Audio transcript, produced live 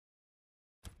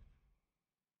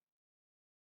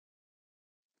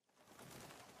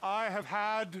I have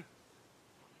had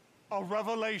a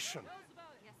revelation.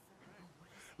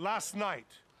 Last night,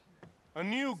 a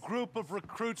new group of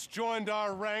recruits joined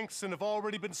our ranks and have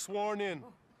already been sworn in.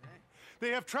 They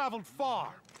have traveled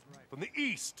far, from the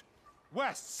east,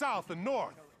 west, south, and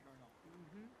north.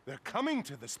 They're coming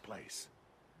to this place.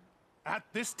 At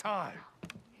this time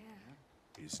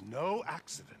is no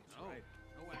accident.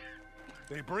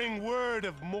 They bring word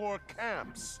of more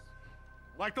camps,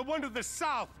 like the one to the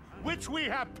south, which we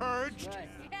have purged.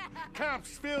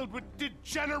 Camps filled with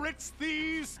degenerates,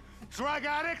 thieves, drug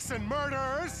addicts, and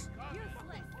murderers.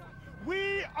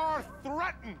 We are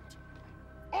threatened,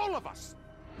 all of us.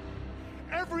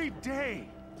 Every day,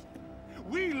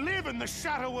 we live in the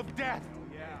shadow of death.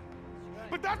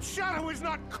 But that shadow is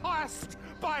not cast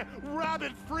by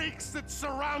rabid freaks that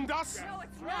surround us. No,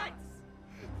 it's not.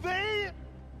 They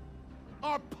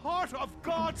are part of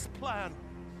God's plan.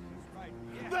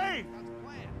 They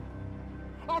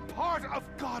are part of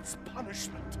God's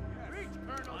punishment.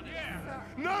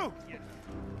 No!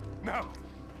 No!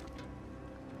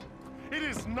 It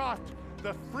is not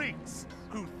the freaks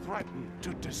who threaten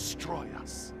to destroy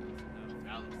us.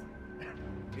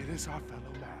 It is our fellow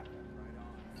man.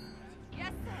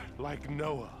 Yes, sir. Like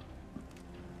Noah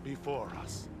before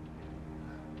us.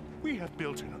 We have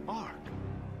built an ark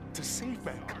to save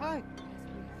mankind.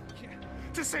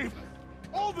 To save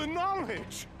all the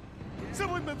knowledge. So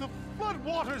when the flood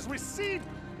waters recede,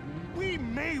 we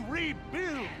may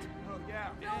rebuild.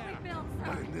 No rebuild, sir.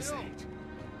 But in this age,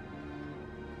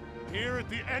 here at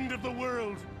the end of the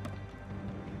world,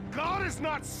 God is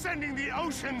not sending the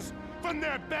oceans from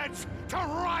their beds to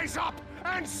rise up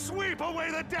and sweep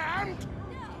away the damned.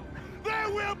 There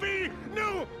will be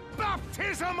no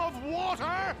baptism of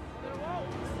water.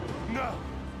 No.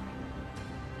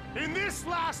 In this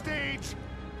last age,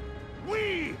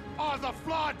 we are the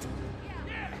flood.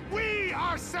 We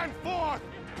are sent forth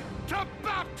to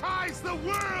baptize the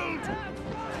world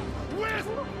with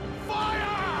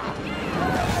fire!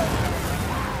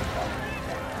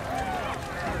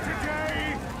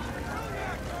 Today,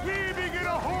 we begin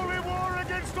a holy war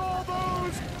against all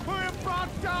those who have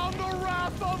brought down the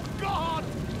wrath of God.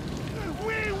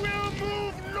 We will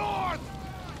move north,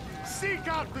 seek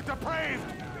out the depraved,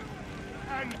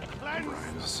 and cleanse.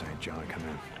 Brian, this is St. John. Come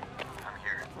in.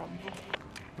 I'm here.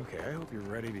 Okay, I hope you're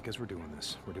ready because we're doing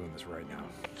this. We're doing this right now.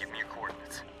 Give me your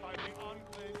coordinates.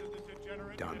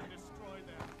 Done.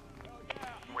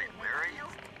 Wait, where are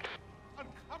you?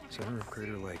 Center of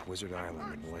Crater Lake, Wizard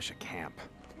Island, and Militia Camp.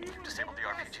 You've disabled the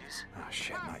RPGs. Ah,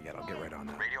 shit, not yet. I'll get right on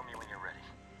that. Radio me when you're ready.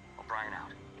 O'Brien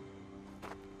out.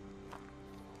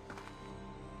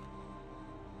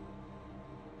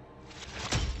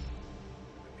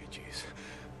 RPGs.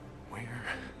 Where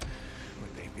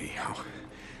would they be? Oh,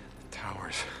 the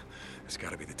towers. It's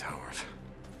gotta be the towers.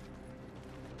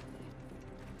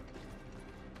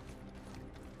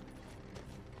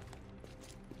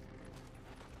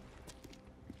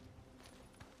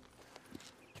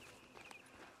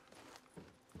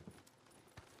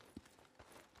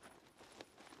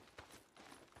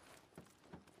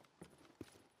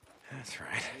 That's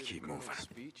right. Keep moving.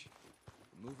 Speech?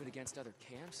 Moving against other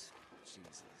camps?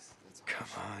 Jesus, that's Come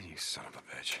on, you son of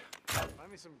a bitch.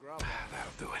 Find me some grub.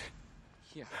 That'll do it.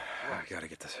 Yeah. I gotta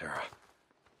get to Sarah.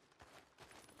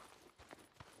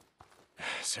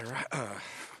 Sarah,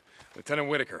 Lieutenant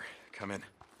Whitaker, come in.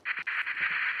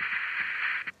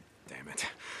 Damn it.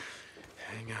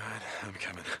 Hang on, I'm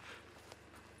coming.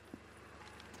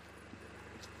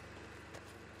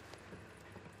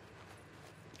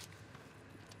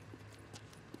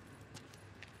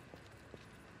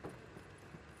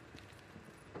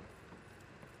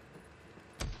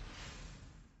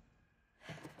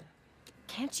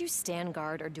 Can't you stand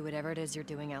guard or do whatever it is you're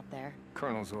doing out there?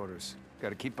 Colonel's orders.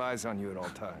 Gotta keep eyes on you at all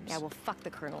times. Yeah, well, fuck the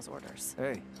Colonel's orders.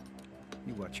 Hey,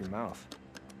 you watch your mouth.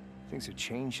 Things are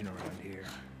changing around here.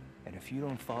 And if you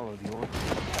don't follow the orders...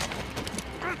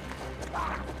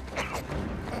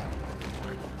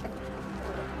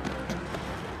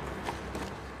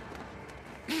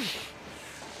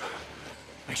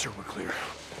 Make sure we're clear.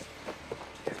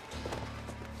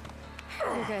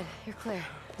 You're good. You're clear.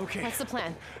 Okay. What's the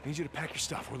plan? I need you to pack your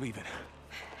stuff. We're leaving.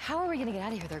 How are we gonna get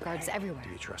out of here? There are guards everywhere. Do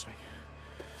you trust me?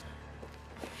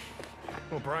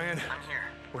 Well, Brian, I'm here.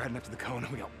 we're heading up to the cone.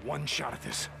 We got one shot at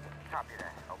this. Copy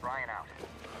that. O'Brien out.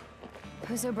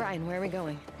 Who's O'Brien? Where are we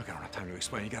going? Look, I don't have time to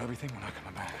explain. You got everything? We're not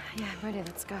coming back. Yeah, I'm ready.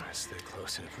 Let's go. Stay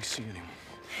close, and if we see anyone...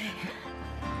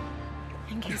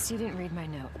 In case you didn't read my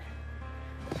note.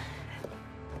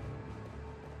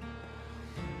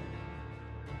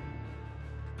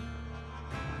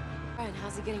 Brian,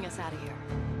 how's he getting us out of here?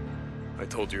 I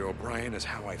told you O'Brien is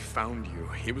how I found you.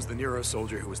 He was the Nero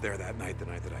soldier who was there that night, the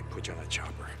night that I put you on that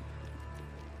chopper.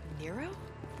 Nero?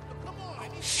 Oh,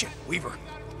 shit, Weaver.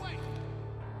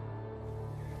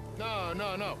 No,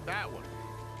 that one.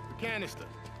 The canister.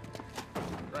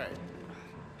 Right.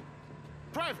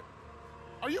 Private,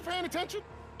 are you paying attention?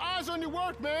 Eyes on your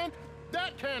work, man.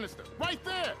 That canister, right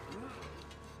there.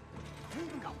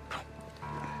 Go.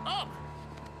 Up!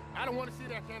 I don't want to see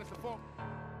that canister fall.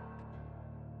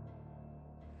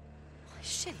 Holy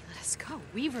shit, he let us go.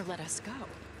 Weaver let us go.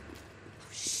 Oh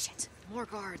shit, more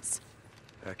guards.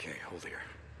 Okay, hold here.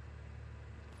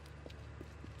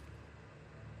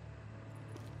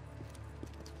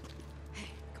 Hey,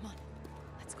 come on.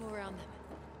 Let's go around them.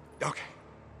 Okay.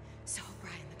 So,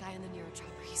 O'Brien, the guy in the Nero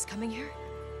chopper, he's coming here?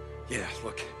 Yeah,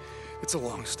 look, it's a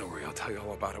long story. I'll tell you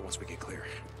all about it once we get clear.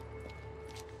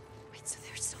 Wait, so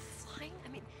they're still flying? I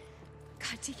mean,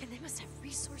 God, Deacon, they must have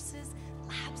resources,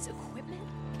 labs, equipment.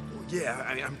 Well, yeah,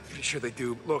 I'm pretty sure they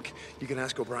do. Look, you can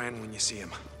ask O'Brien when you see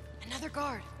him. Another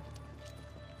guard.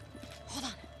 Hold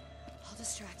on. I'll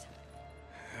distract him.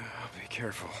 Be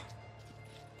careful.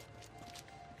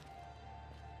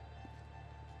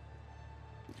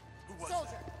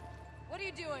 Soldier, what are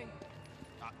you doing?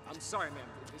 I'm sorry, ma'am.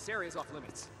 This area's off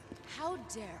limits. How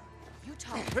dare you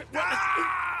talk?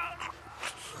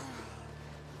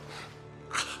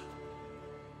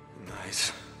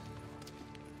 Nice.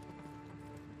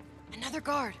 Another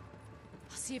guard.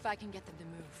 I'll see if I can get them to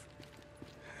move.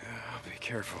 Be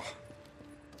careful.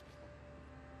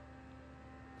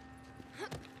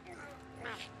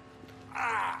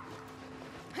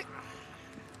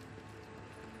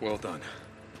 Well done.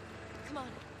 Come on.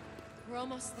 We're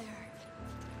almost there.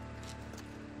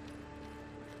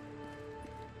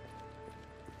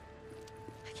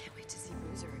 I can't wait to see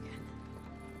Boozer again.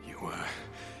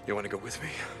 You want to go with me?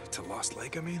 To Lost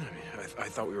Lake, I I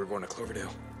thought we were going to Cloverdale.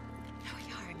 No,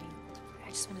 we are. I mean, I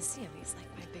just want to see him. He's like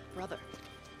my big brother.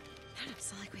 I don't know,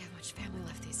 it's not like we have much family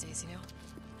left these days, you know?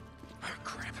 Oh,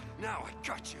 crap. Now I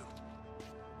got you.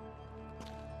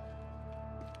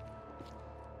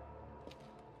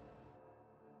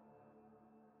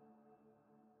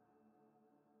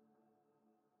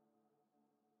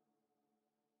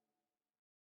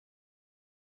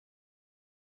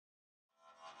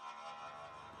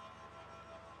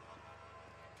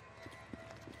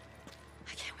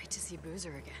 I can't wait to see Boozer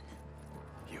again.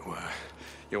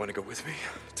 You want to go with me?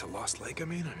 To Lost Lake,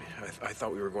 I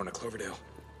thought we were going to Cloverdale.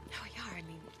 No, we are. I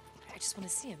mean, I just want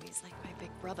to see him. He's like my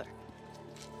big brother. I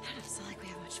don't know, it's not like we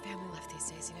have much family left these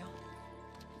days, you know?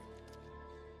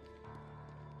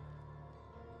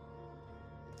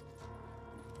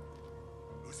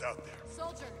 Who's out there?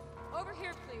 Soldier, over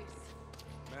here,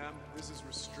 please. Ma'am, this is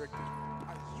restricted.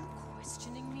 Are you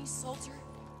questioning me, soldier?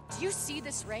 Do you see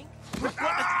this rank?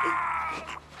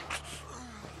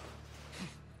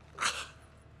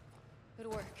 Good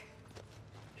work.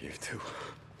 You too.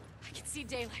 I can see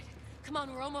daylight. Come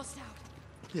on, we're almost out.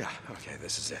 Yeah, okay,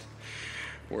 this is it.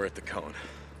 We're at the cone.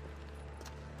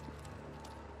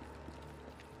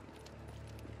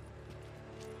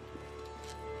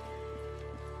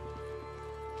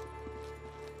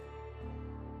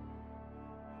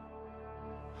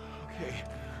 Okay,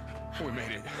 we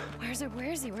made it.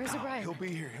 Where is he? Where's O'Brien? He'll be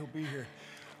here.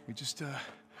 We just,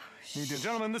 need to...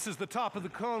 Gentlemen, this is the top of the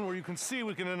cone where you can see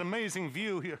an amazing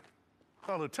view here.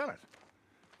 Oh, Lieutenant,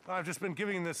 I've just been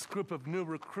giving this group of new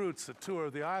recruits a tour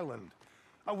of the island.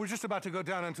 We're just about to go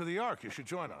down into the Ark. You should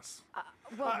join us.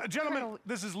 Gentlemen, Colonel...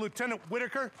 this is Lieutenant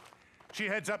Whitaker. She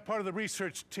heads up part of the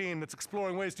research team that's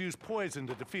exploring ways to use poison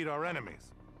to defeat our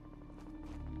enemies.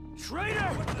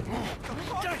 Traitor!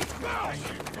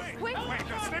 Wait!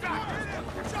 Stay back!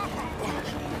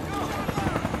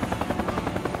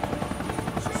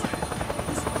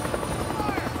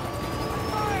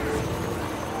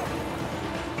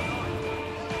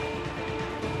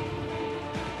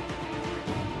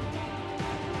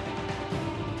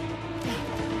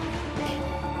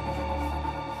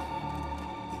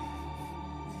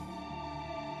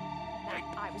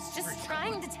 I was just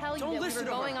trying to tell you Don't that we listen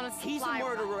were to going her. on a supply He's a run.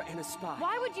 murderer and a spy.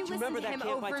 Why would you Do listen remember to him that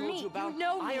camp over I told me? you about? You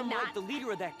know I me am not. like the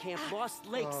leader of that camp, Lost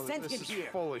Lake, sent this him is here.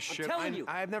 full of shit. I'm telling you.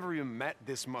 I've never even met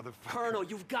this motherfucker. Colonel,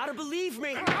 you've got to believe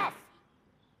me. Enough!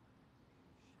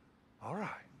 All right.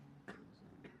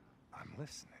 I'm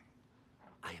listening.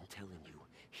 I am telling you,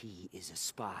 he is a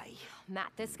spy.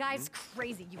 Matt, this guy's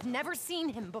crazy. You've never seen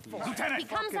him before. Lieutenant, He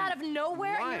comes out of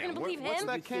nowhere and you're gonna believe What's him?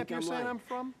 that camp you're saying I'm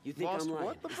from? You think Lost I'm lying?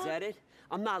 what the Is fuck? that it?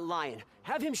 I'm not lying.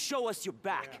 Have him show us your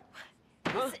back.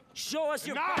 Huh? Show us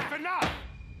your back. Enough!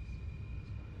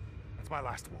 That's my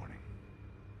last warning.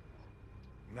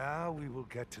 Now we will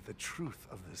get to the truth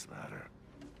of this matter.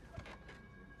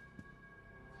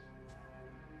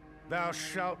 Thou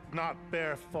shalt not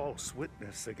bear false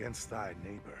witness against thy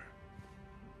neighbor.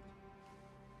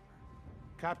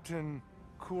 Captain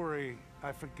Curry,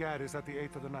 I forget, is that the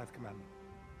 8th or the 9th commandment?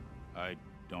 I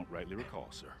don't rightly recall,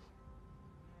 sir.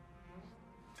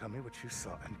 Tell me what you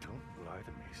saw, and don't lie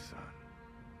to me, son.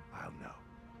 I'll know.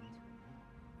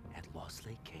 At Lost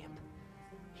Lake Camp,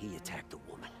 he attacked a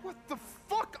woman. What the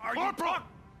fuck are you talking?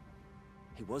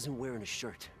 He wasn't wearing a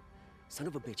shirt. Son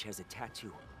of a bitch has a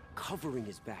tattoo covering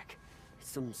his back. It's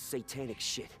some satanic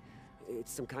shit.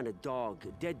 It's some kind of dog,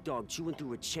 a dead dog chewing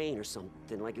through a chain or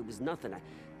something, like it was nothing.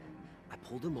 I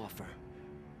pulled him off her.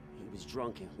 He was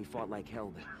drunk and we fought like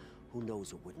hell, but who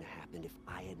knows what wouldn't have happened if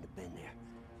I hadn't have been there.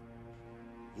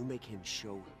 You make him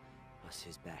show us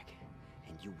his back,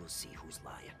 and you will see who's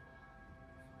lying.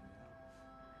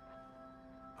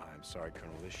 I'm sorry,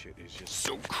 Colonel. This shit is just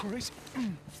so crazy.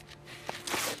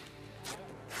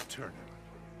 Turn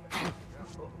him.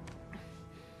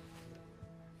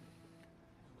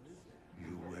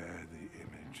 You wear the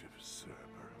image of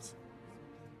Cerberus,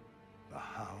 the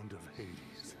Hound of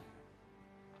Hades.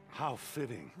 How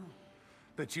fitting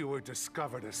that you were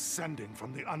discovered ascending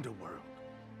from the underworld.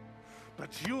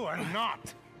 But you are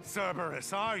not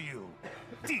Cerberus, are you?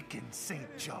 Deacon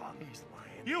St. John.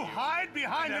 You hide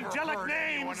behind angelic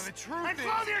names and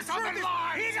clothe yourself in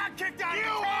lies! He got kicked out of the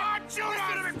camp! You are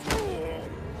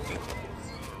Judas!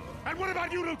 And what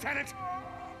about you, Lieutenant?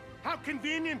 How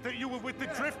convenient that you were with the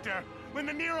Drifter when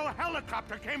the Nero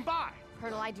helicopter came by.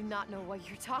 Colonel, I do not know what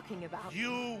you're talking about.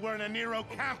 You were in a Nero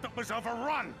camp that was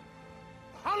overrun.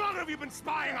 How long have you been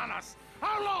spying on us?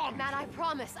 How long? Matt, I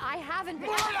promise, I haven't been—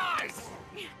 More lies!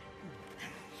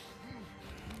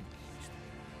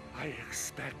 I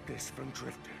expect this from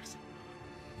Drifters.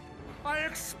 I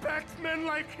expect men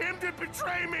like him to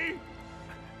betray me!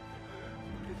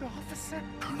 The officer?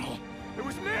 Colonel, it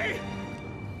was me!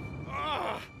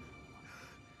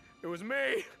 It was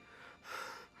me!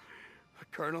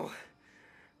 Colonel,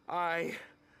 I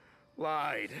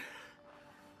lied.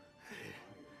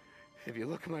 If you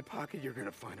look in my pocket, you're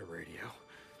gonna find a radio.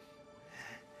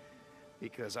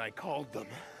 Because I called them.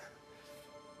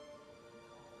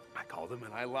 I called them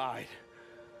and I lied.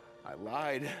 I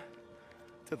lied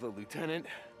to the lieutenant.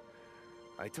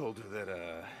 I told her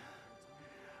that,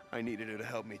 I needed her to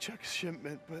help me check a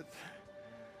shipment, but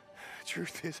the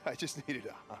truth is, I just needed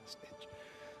a hostage.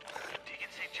 Deacon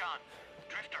St. John,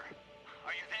 Drifter,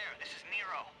 are you there? This is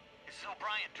Nero. This is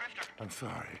O'Brien, Drifter. I'm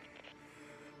sorry.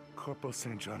 Corporal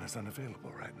St. John is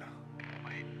unavailable right now.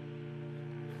 Wait,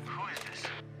 who is this?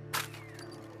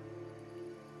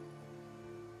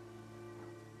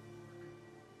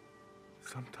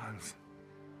 Sometimes,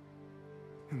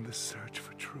 in the search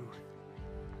for truth,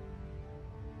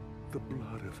 the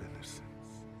blood of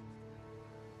innocence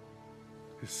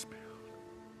is spilled.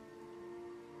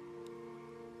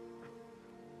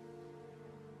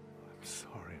 I'm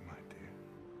sorry, my dear.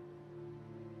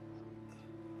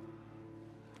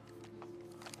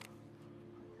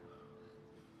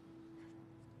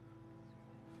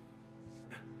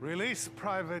 Release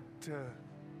Private,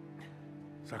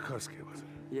 Sarkovsky, was it?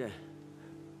 Yeah.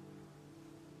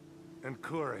 And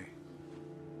Curry,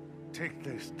 take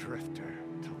this Drifter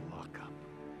to lock up.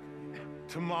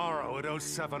 Tomorrow at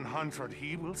 0700,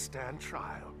 he will stand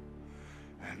trial,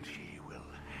 and he will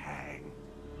hang.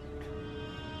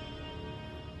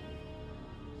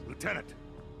 Lieutenant,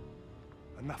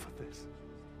 enough of this.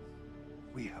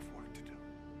 We have work to do.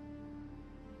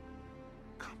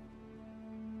 Come.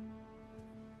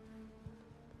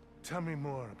 Tell me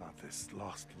more about this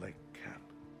Lost Lake camp.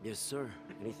 Yes, sir.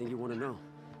 Anything you want to know?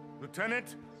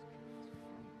 Lieutenant,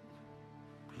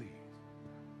 please.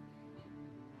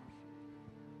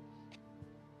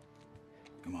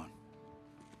 Come on.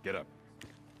 Get up.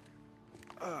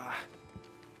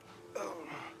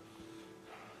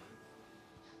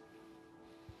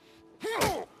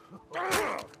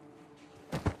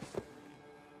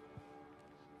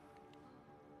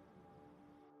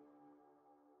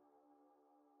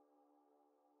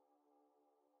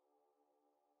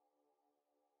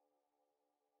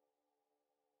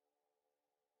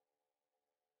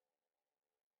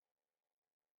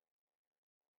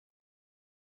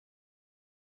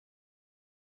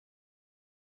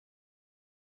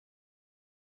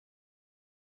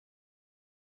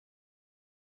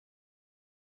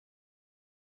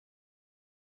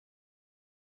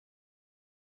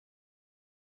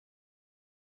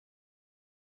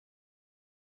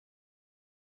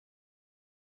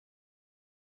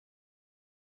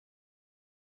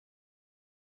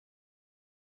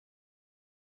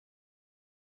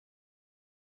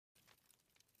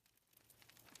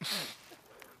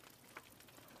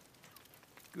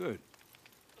 Good.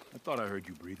 I thought I heard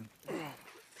you breathing.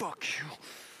 Fuck you.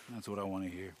 That's what I want to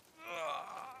hear.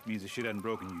 Means the shit hadn't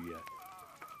broken you yet.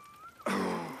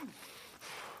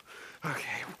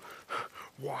 Okay.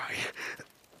 Why?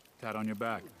 Tat on your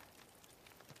back.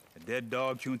 A dead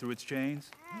dog chewing through its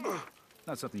chains?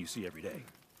 Not something you see every day.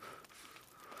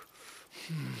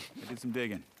 I did some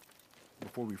digging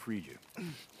before we freed you.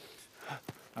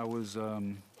 I was, I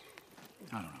don't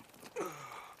know,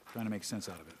 trying to make sense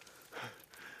out of it.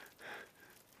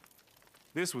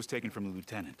 This was taken from the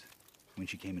lieutenant when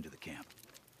she came into the camp.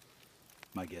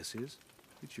 My guess is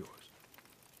it's yours.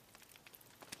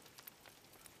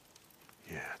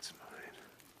 Yeah, it's mine.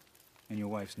 And your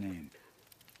wife's name?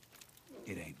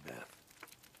 It ain't Beth.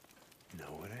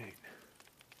 No, it ain't.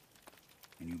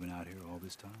 And you've been out here all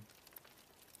this time?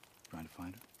 Trying to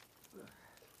find her?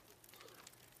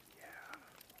 Yeah.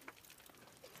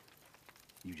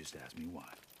 You just asked me why.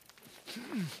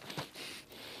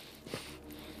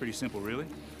 Pretty simple, really.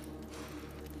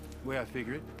 The way I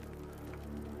figure it,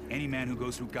 any man who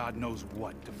goes through God knows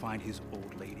what to find his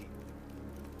old lady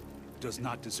does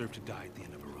not deserve to die at the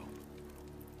end of a rope.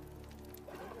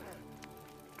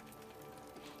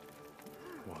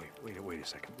 Wait a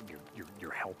second.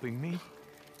 You're helping me?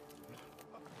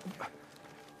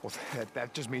 Well,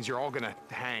 that just means you're all gonna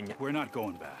hang. We're not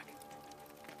going back.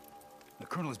 The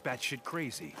Colonel is batshit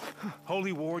crazy.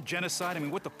 Holy war, genocide, I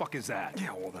mean, what the fuck is that?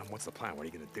 Yeah, well then, what's the plan? What are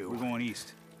you gonna do? We're going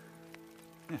east.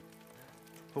 Yeah.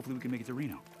 Hopefully we can make it to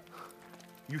Reno.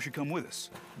 You should come with us.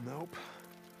 Nope.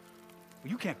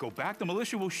 Well, you can't go back. The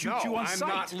militia will shoot you on sight. I'm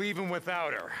not leaving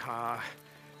without her.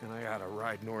 And I gotta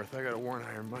ride north. I gotta warn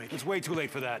Iron Mike. It's way too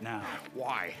late for that now.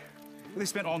 Why? They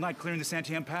spent all night clearing the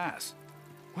Santiam Pass.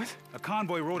 What? A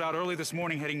convoy rode out early this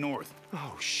morning heading north.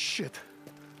 Oh, shit.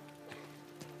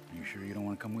 You sure you don't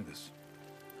want to come with us?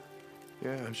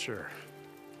 Yeah, I'm sure.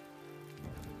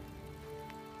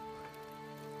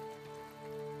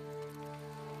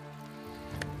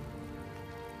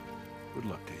 Good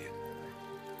luck to you,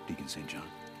 Deacon St. John.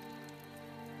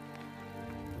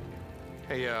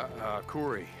 Hey,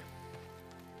 Corey.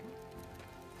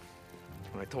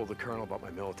 When I told the Colonel about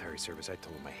my military service, I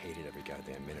told him I hated every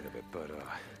goddamn minute of it, but,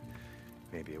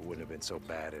 maybe it wouldn't have been so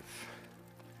bad if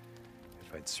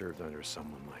I'd served under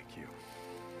someone like you.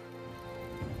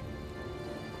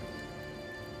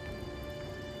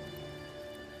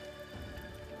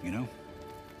 You know,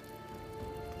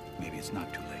 maybe it's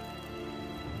not too late.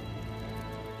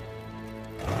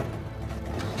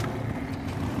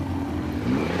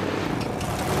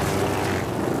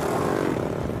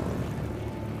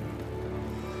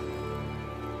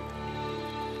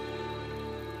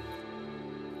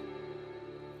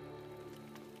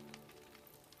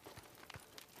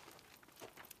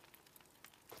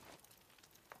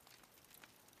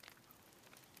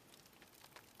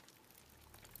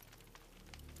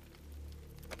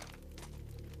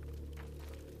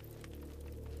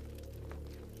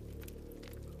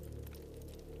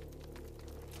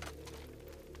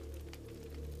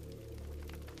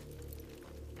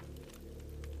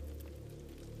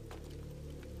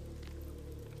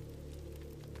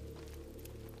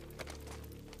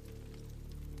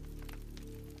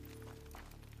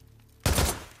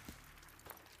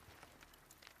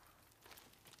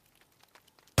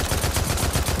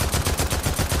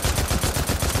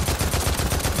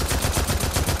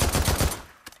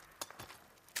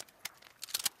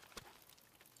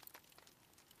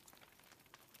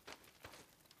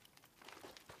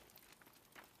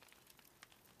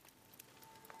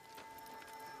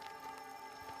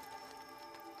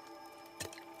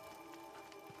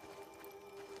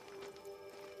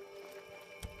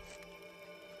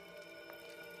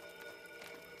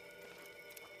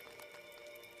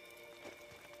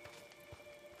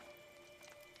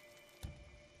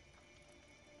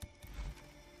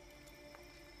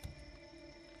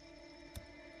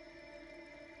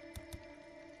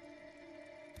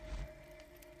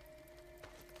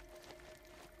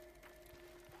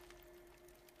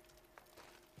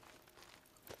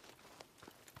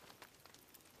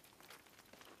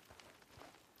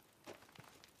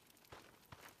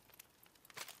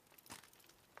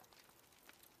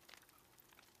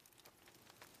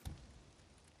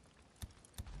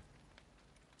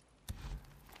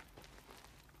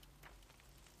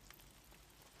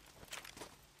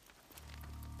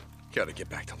 Gotta get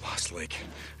back to Lost Lake.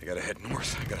 I gotta head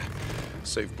north. I gotta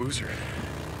save Boozer.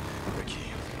 Ricky.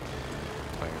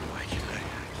 Iron Mike.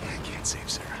 I can't save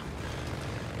Sarah.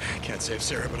 I can't save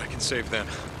Sarah, but I can save them.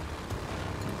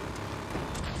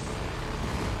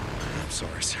 I'm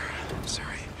sorry, Sarah. I'm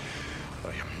sorry. I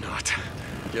am not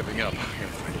giving up. I'm gonna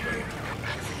find a way. I'm gonna come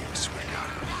back for you, I swear to God.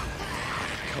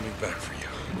 I'm coming back for you.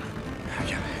 I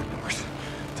gotta head north.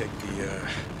 Take the,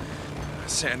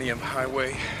 Sandium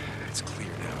Highway. It's clear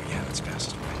now. Yeah, that's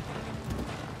fastest way.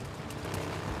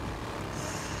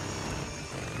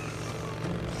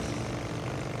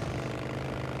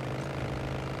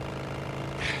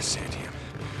 Sandium.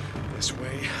 This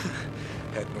way.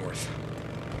 Head north.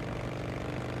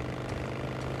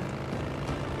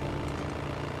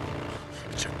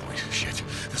 Checkpoint. Shit.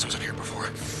 This wasn't here before.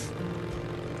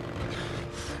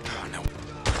 Oh, no.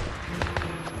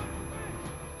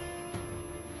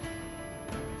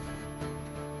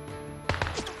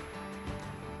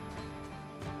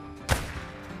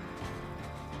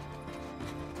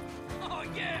 Oh,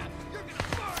 yeah! You're gonna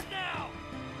burn now!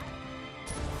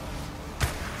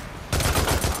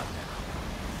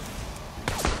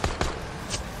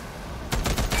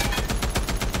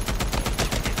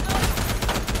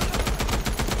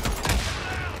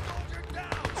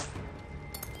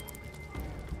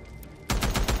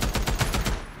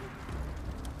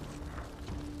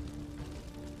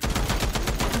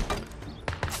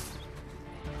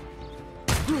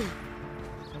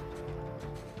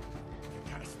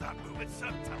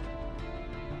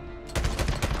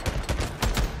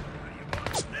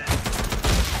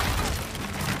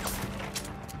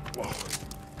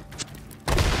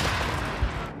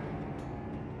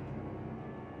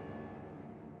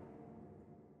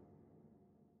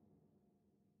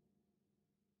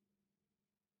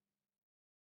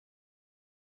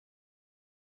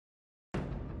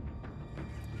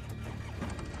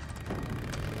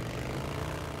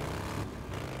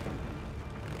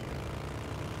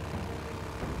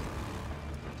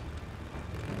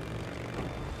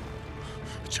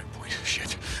 Checkpoint.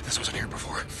 Shit. This wasn't here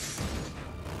before.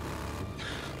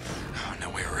 Oh, no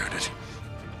way around it.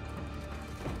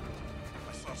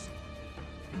 I saw someone.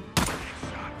 He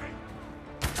shot me.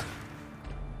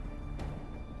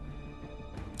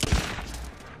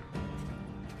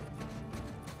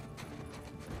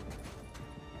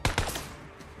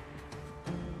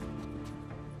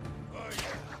 Oh,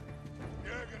 yeah.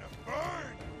 You're gonna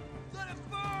burn! Let it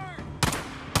burn!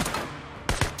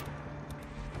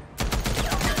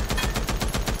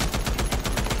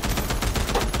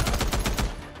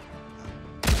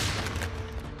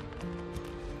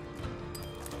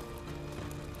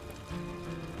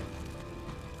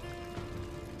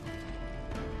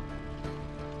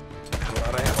 A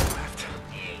lot of ammo left.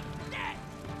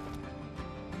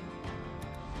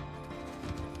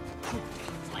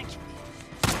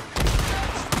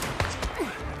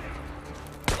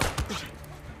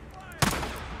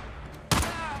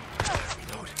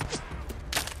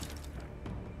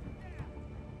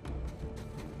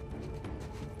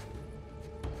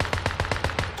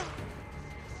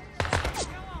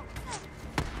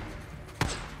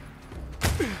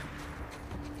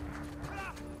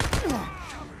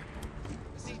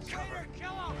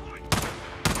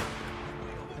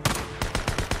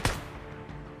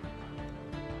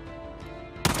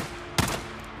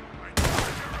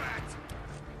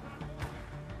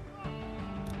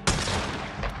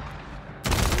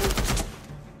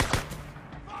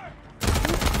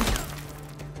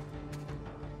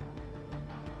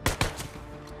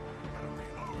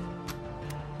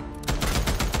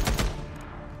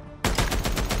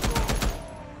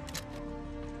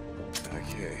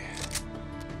 Okay.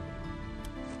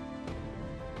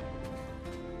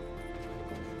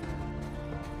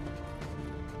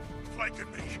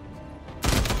 Flanking me.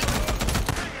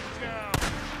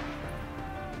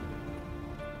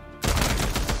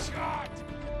 Shot!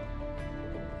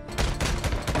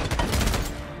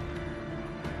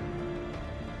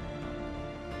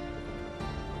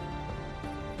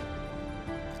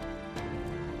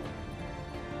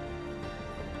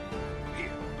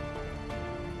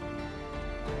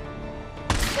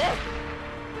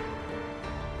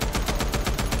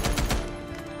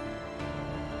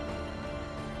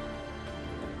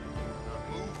 Not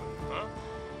moving, huh?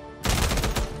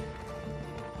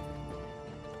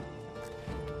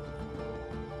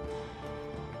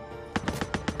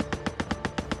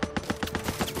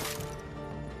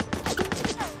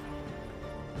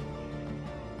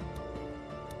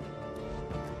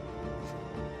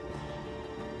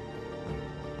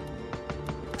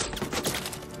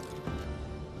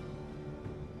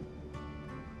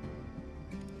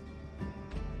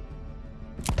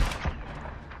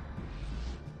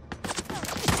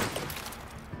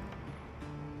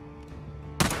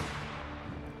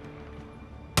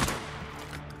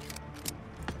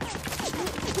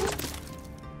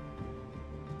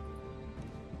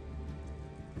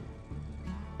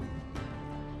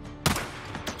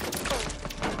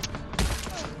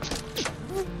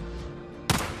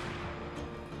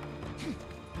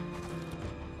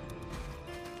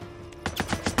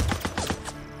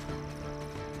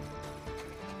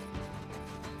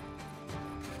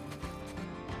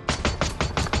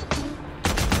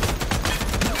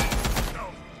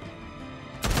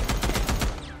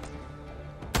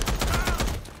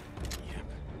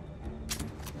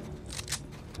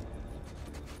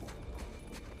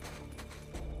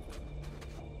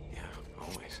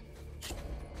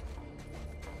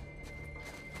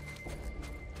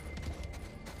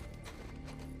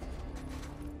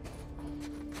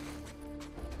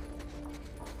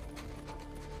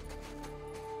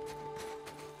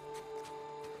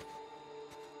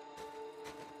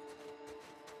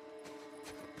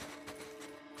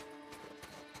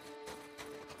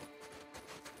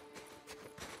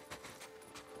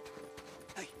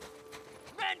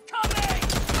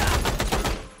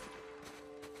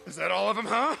 Is that all of them,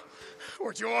 huh?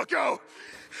 Where'd you all go?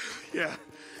 Yeah,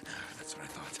 that's what I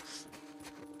thought.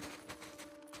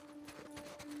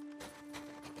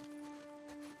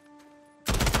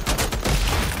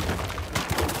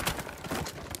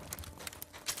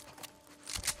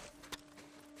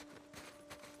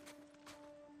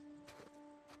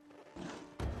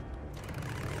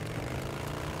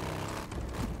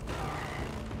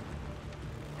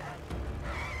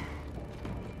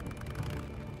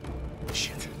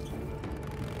 Shit.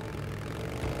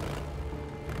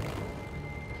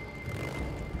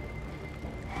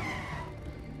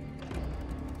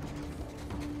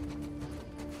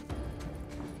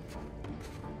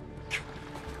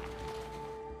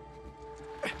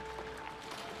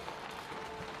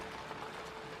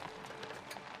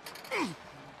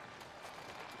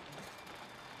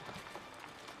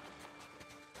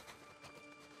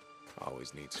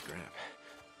 Always need scrap.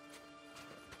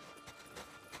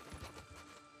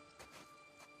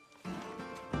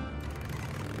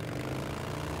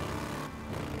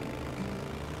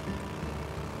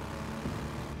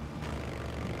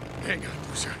 Hang on,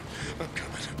 Boozer. I'm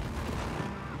coming.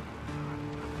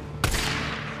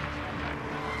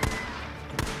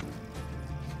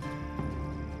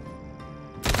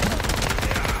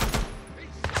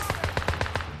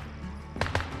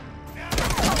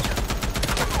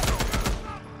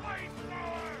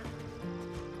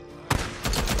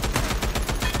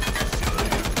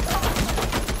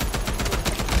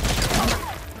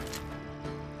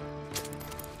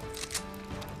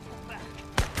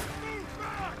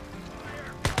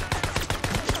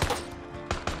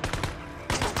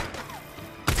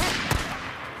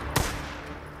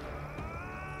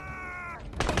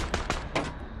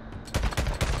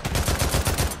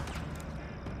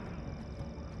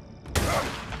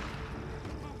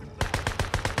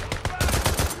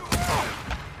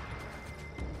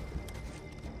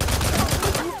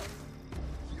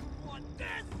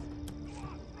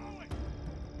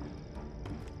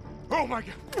 Oh my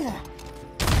God!